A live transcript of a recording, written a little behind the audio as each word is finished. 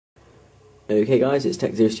Okay guys, it's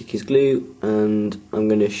Tech0StickersGlue and I'm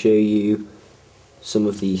going to show you some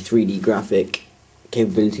of the 3D graphic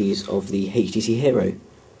capabilities of the HTC Hero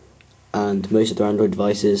and most of their Android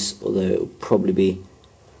devices, although it will probably be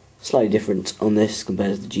slightly different on this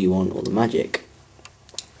compared to the G1 or the Magic.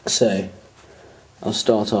 So I'll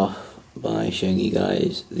start off by showing you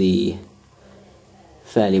guys the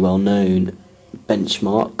fairly well known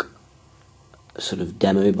benchmark sort of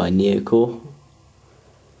demo by Neocore.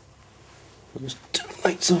 I'll just turn the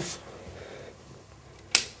lights off.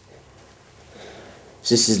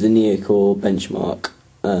 So this is the Neocore benchmark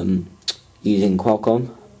using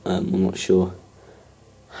Qualcomm. I'm not sure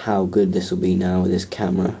how good this will be now with this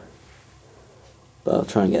camera, but I'll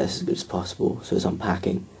try and get this as good as possible. So it's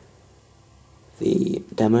unpacking the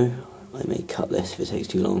demo. I may cut this if it takes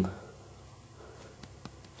too long.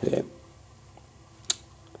 Here we go.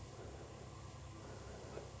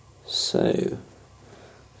 So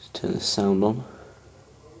let's turn the sound on.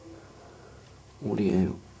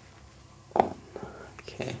 Audio on.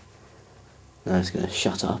 Okay. Now it's going to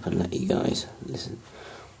shut up and let you guys listen.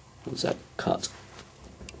 What's that? Cut.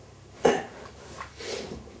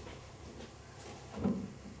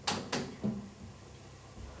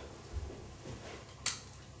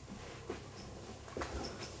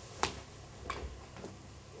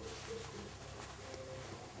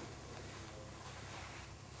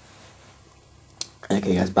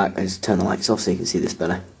 Okay guys, back. Let's turn the lights off so you can see this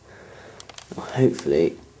better. Well,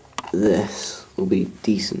 hopefully this will be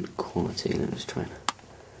decent quality. Let's try and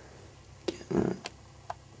get that.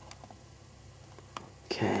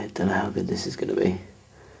 Okay, I don't know how good this is going to be.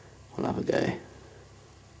 We'll have a go.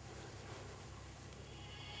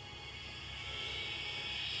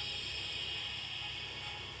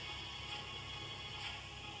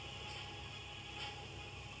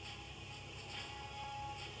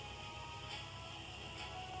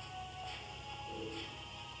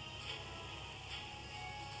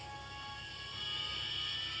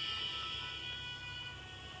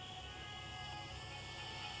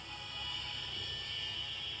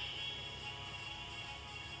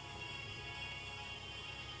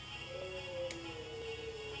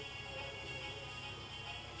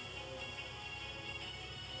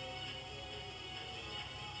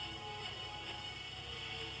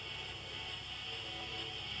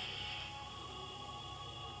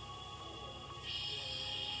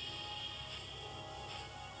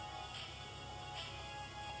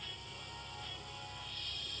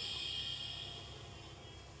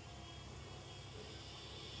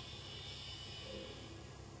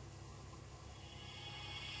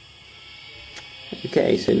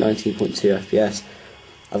 Okay, so 19.2 FPS.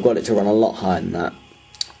 I've got it to run a lot higher than that.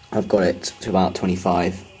 I've got it to about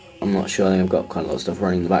 25. I'm not sure, I think I've got quite a lot of stuff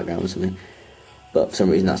running in the background or something. But for some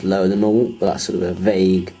reason that's lower than normal, but that's sort of a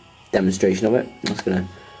vague demonstration of it. I'm just going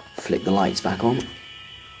to flick the lights back on.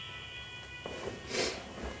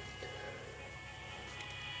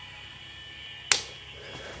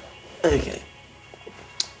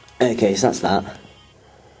 Okay, so that's that.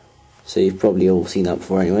 So you've probably all seen that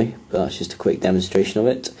before anyway, but that's just a quick demonstration of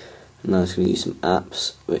it. And now I'm just going to use some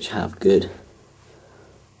apps which have good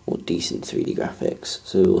or decent 3D graphics.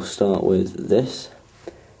 So we'll start with this,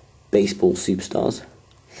 Baseball Superstars.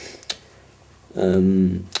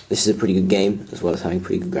 This is a pretty good game, as well as having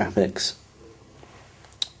pretty good graphics.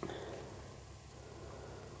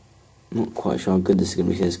 Not quite sure how good this is going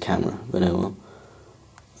to be for this camera, but oh well.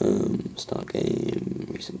 Start game,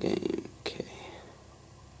 recent game, okay.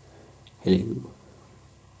 Hello.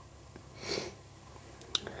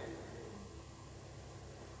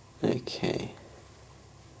 Okay.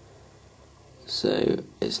 So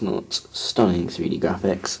it's not stunning 3D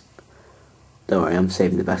graphics. Don't worry, I'm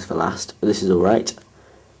saving the best for last. But this is alright.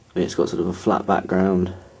 I mean, it's got sort of a flat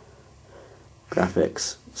background,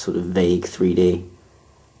 graphics, sort of vague 3D.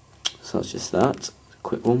 So that's just that. A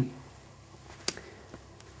quick one.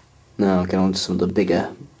 Now I'll get on to some of the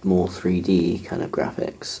bigger, more 3D kind of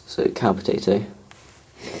graphics. So Socal Potato.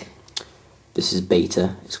 This is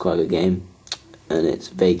beta, it's quite a good game, and it's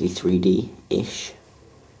vaguely 3D-ish.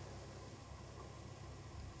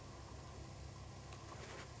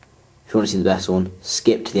 If you want to see the best one,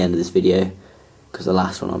 skip to the end of this video, because the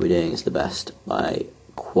last one I'll be doing is the best by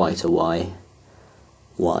quite a way.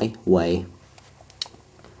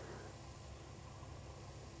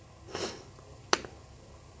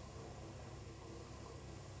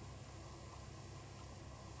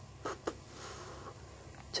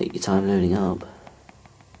 Take your time loading up.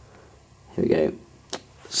 Here we go.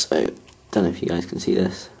 So, don't know if you guys can see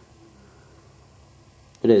this.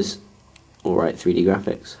 It is alright 3D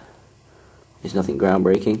graphics. It's nothing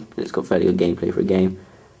groundbreaking, but it's got fairly good gameplay for a game.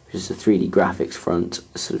 Just a 3D graphics front,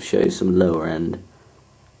 sort of shows some lower end,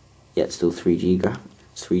 yet still 3D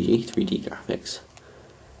graphics.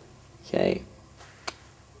 Okay,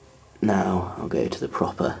 now I'll go to the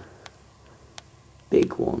proper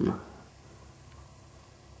big one.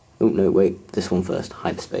 Oh no, wait, this one first,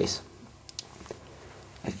 Hyperspace.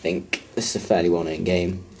 I think this is a fairly well-known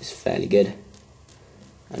game. It's fairly good,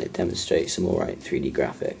 and it demonstrates some alright 3D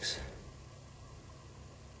graphics.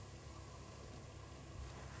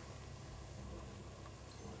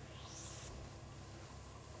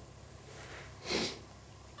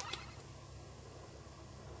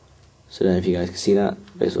 So I don't know if you guys can see that,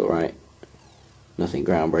 but it's alright. Nothing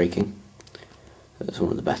groundbreaking. It's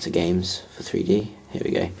one of the better games for 3D. Here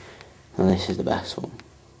we go. Now this is the best one.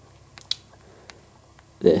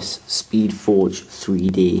 This Speedforged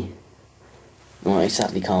 3D. Well, I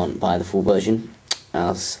sadly can't buy the full version,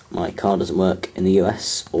 as my card doesn't work in the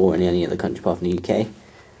US or in any other country apart from the UK,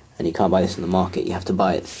 and you can't buy this in the market. You have to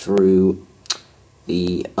buy it through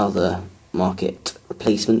the other market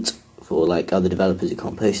replacement for like other developers who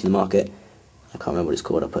can't post in the market. I can't remember what it's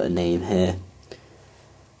called. I'll put a name here.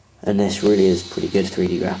 And this really is pretty good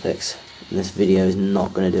 3D graphics, and this video is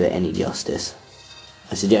not going to do it any justice.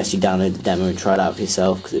 I suggest you download the demo and try it out for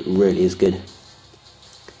yourself, because it really is good.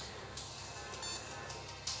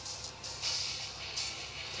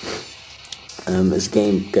 As the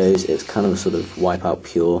game goes, it's kind of a sort of Wipeout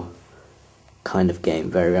Pure kind of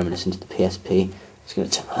game, very reminiscent of the PSP. I'm just going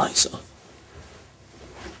to turn the lights off.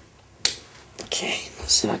 Okay,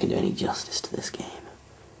 let's see if I can do any justice to this game.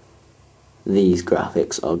 These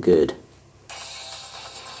graphics are good.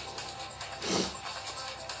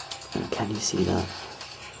 Can you see that?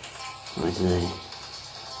 I don't know.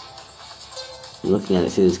 I'm looking at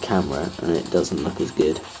it through this camera and it doesn't look as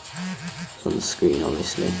good on the screen,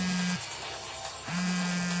 obviously.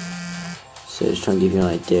 So just trying to give you an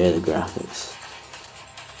idea of the graphics.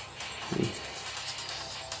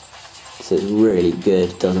 So it's really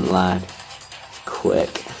good, doesn't lag, it's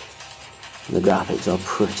quick. The graphics are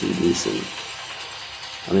pretty decent.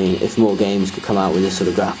 I mean, if more games could come out with this sort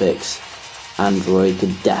of graphics, Android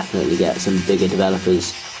could definitely get some bigger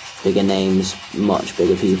developers, bigger names, much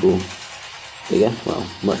bigger people. Bigger? Well,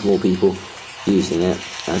 much more people using it,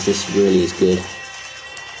 as this really is good.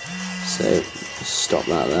 So, just stop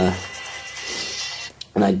that there.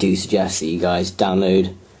 And I do suggest that you guys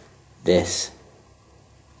download this,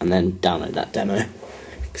 and then download that demo,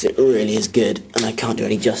 because it really is good, and I can't do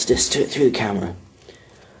any justice to it through the camera.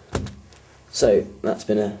 So, that's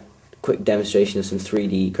been a quick demonstration of some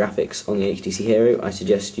 3D graphics on the HTC Hero. I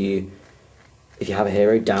suggest you, if you have a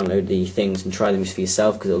Hero, download the things and try them for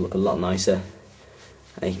yourself, because it'll look a lot nicer,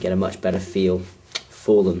 and you can get a much better feel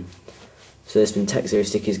for them. So this has been Tech Zero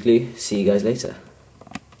Sticky's Glue. See you guys later.